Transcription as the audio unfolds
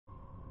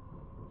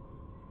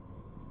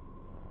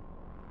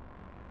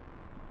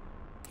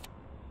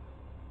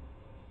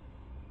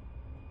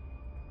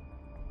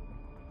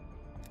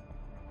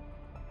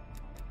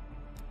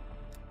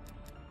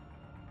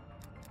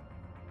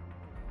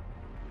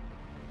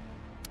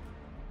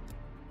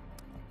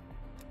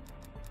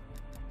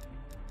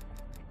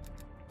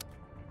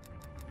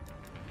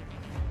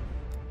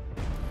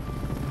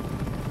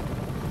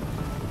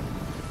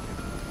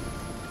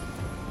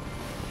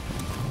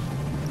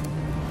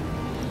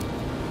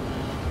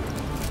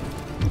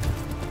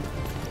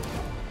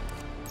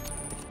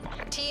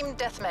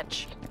Team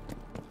deathmatch.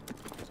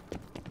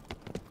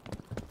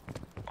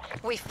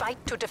 We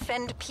fight to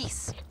defend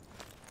peace.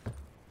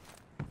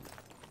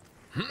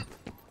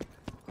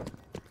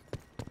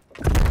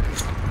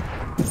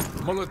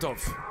 Molotov.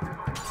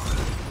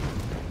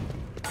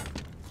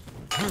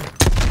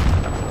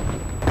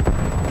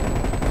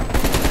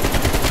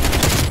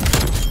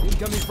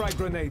 Incoming frag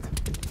grenade.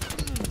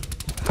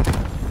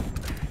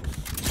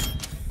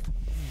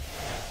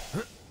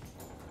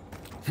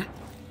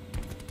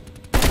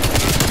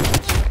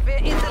 We're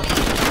in the lead.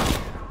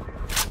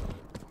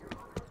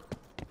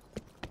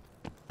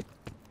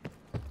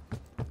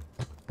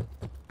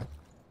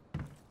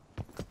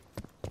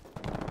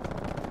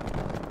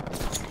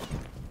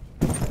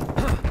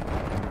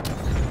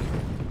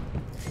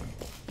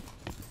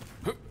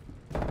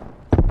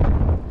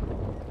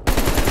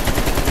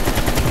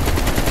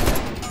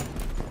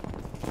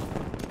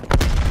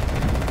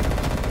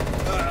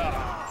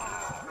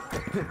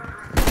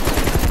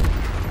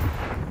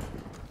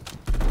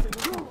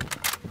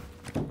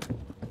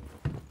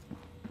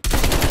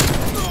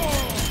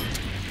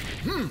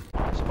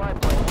 Spy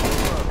plane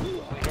confirmed.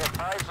 We have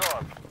eyes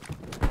on.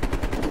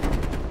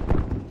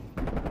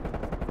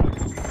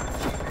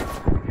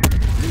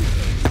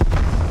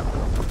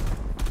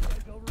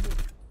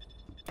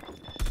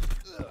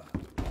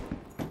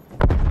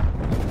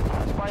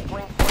 Spy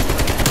plane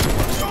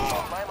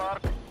on my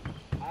mark.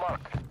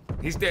 Mark.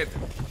 He's dead.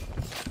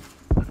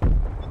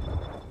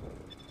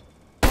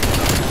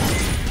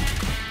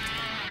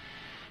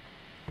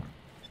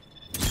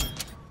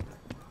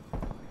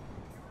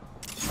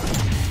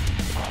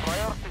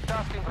 Priority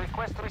tasking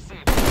request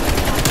received.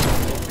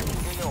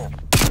 KO.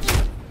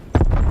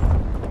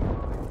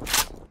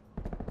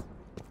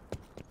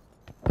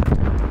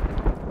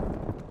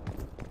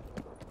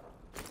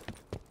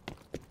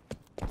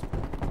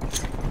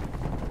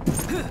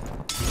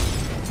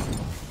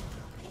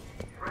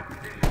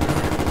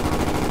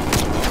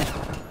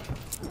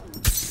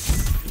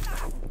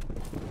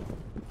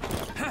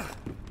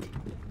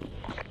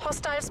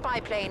 Hostile spy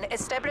plane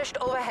established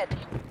overhead.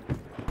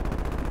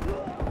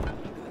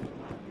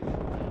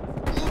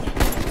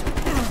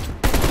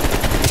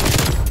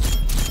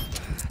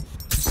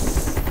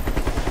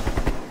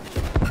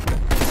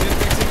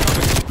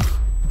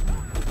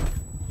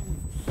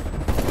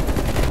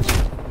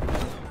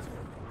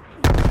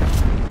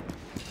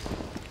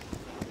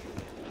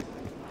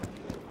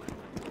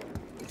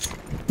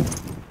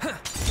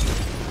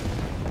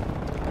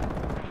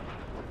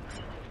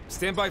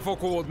 Stand by for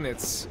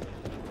coordinates.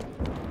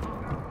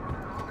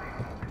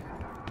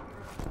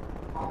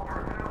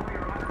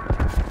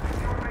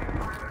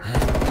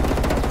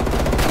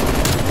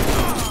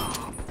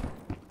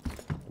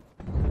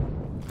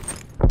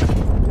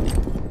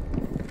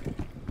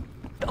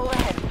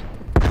 Overhead.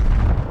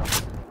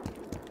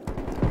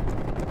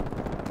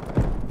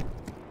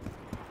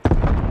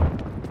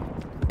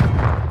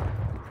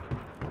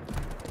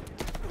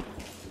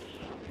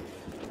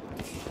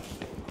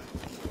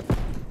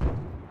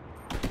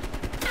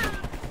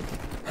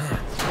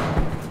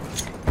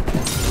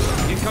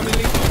 Incoming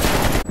lethal.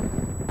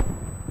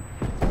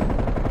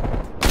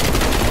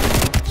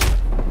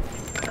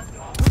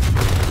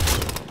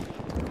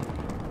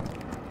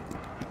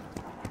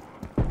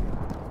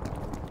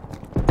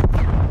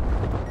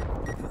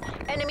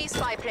 Enemy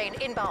spy plane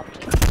inbound.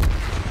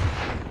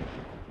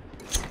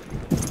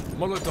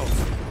 Molotov.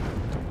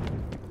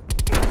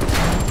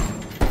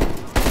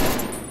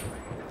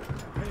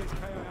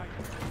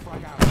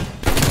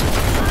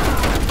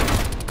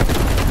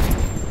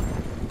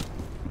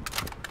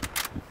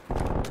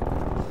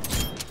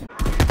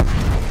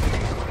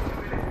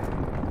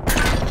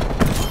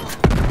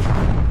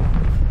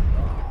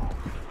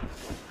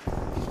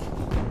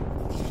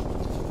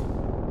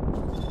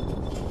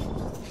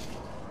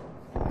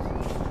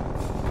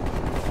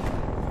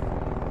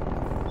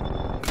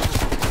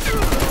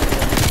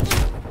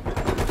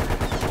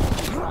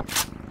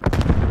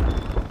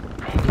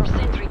 Your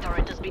sentry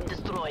turret has been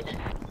destroyed.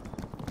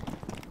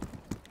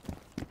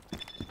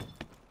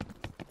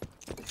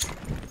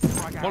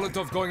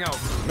 Molotov going out.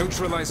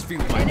 Neutralize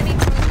field line. Enemy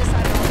cruise missile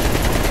launched.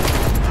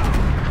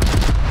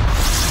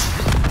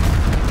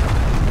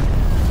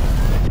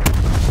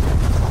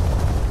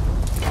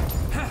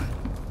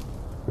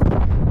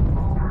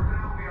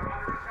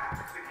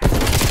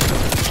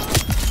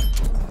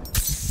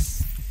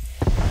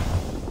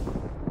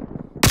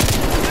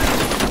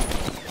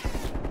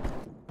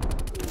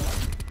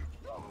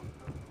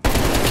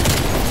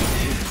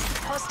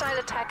 Hostile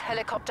attack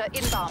helicopter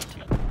inbound.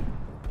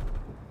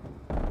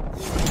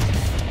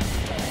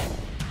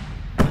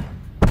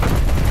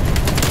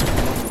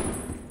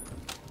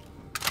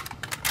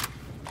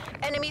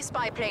 Enemy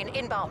spy plane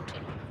inbound.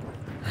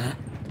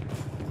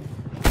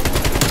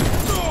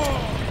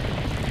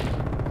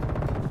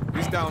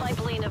 He's down. Spy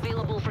plane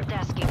available for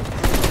tasking.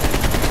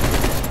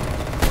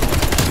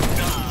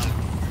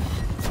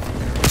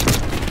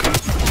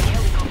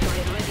 Helicopter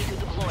is ready to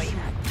deploy.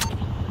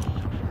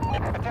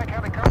 Attack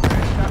helicopter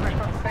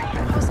established on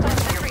station. Hostile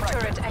sentry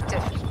turret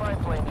active. Spy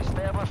plane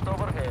established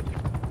overhead.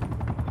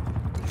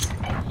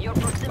 Your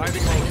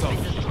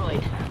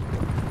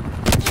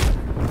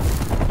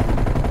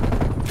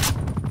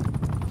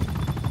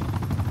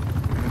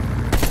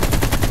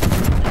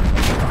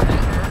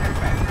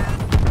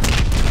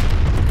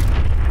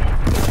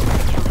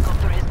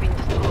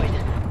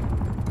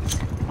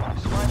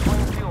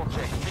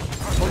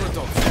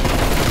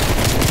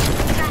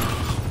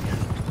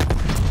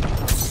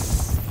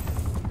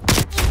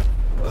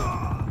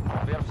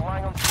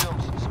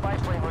Spy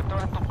plane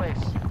returned to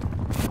base.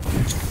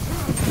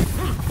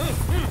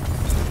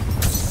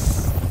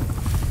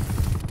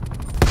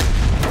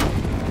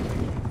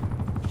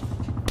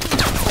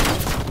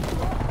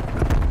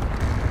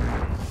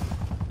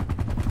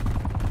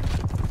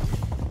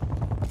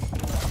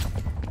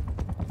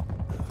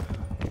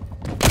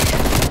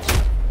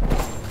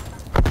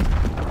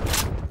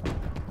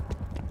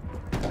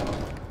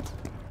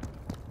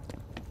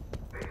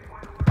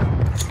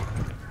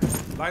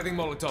 Lighting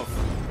Molotov.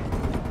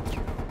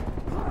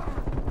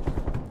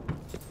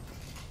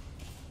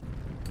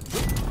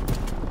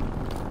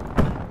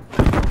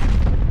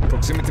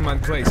 Proximity mine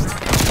placed.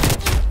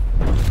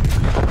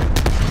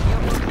 Your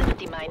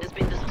proximity mine has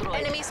been destroyed.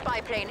 Enemy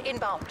spy plane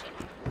inbound.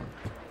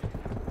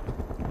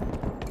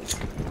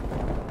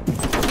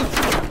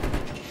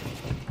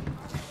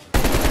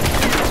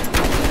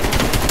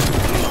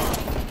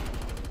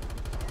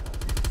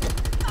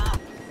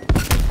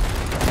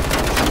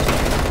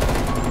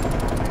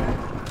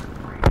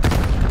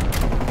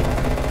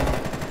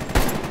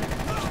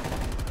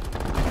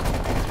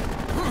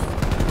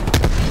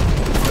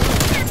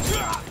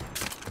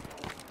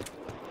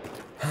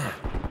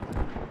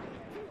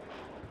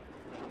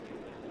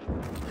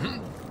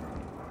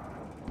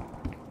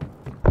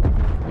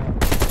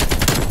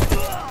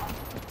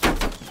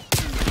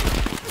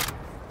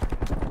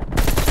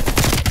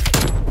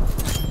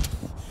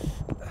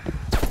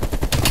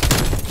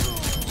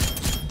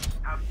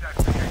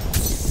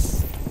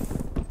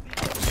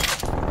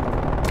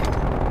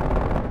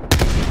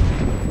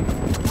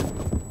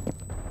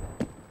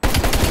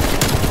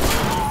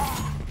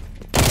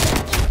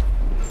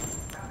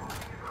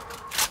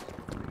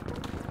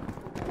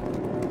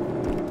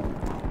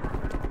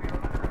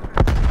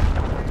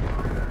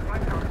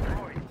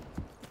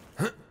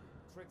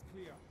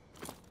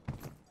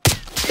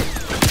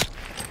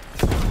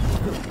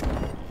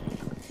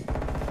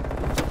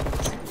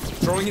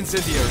 Throwing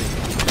incendiary.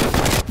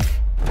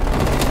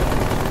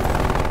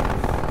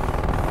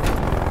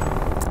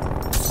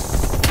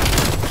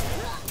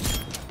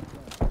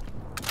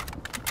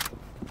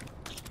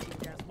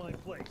 Gas mine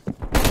placed.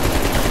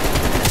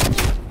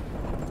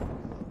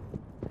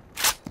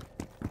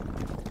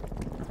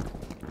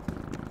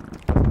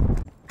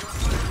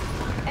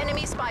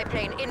 Enemy spy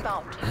plane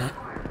inbound.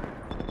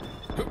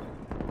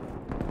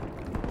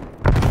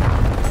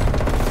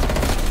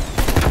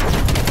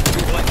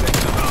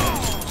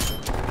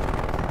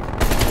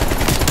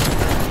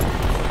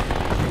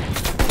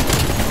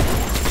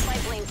 Spy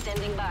plane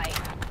standing by.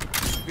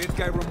 Bad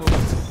guy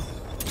removed.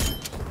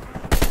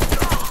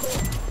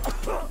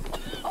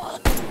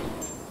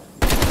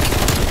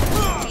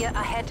 Clear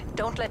ahead.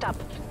 Don't let up.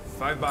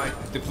 5 by.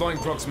 Deploying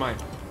prox mine.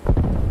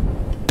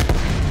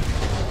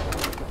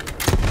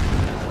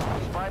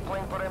 Spy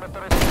plane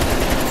perimeter is...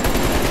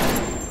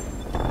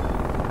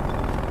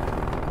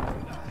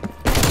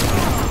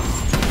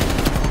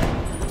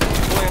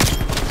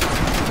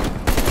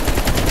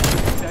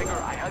 Dagger,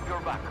 I have your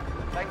back.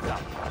 Thanks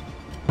up.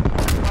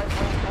 Spy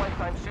plane flight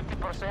time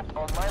 50%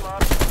 on my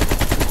mark.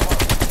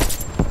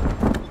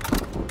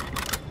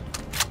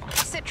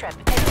 Sitrep.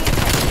 Enemy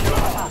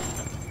attack above.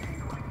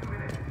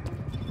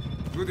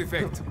 Good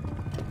effect.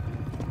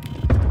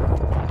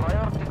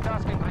 Priority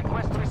tasking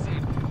request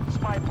received.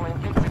 Spy plane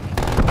exit.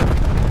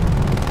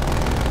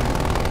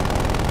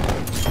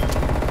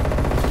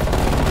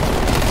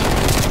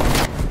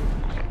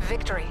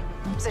 Victory.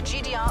 The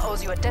GDR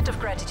owes you a debt of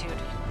gratitude.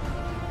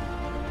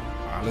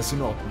 Alles in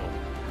Ordnung.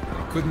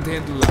 I couldn't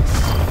handle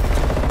less.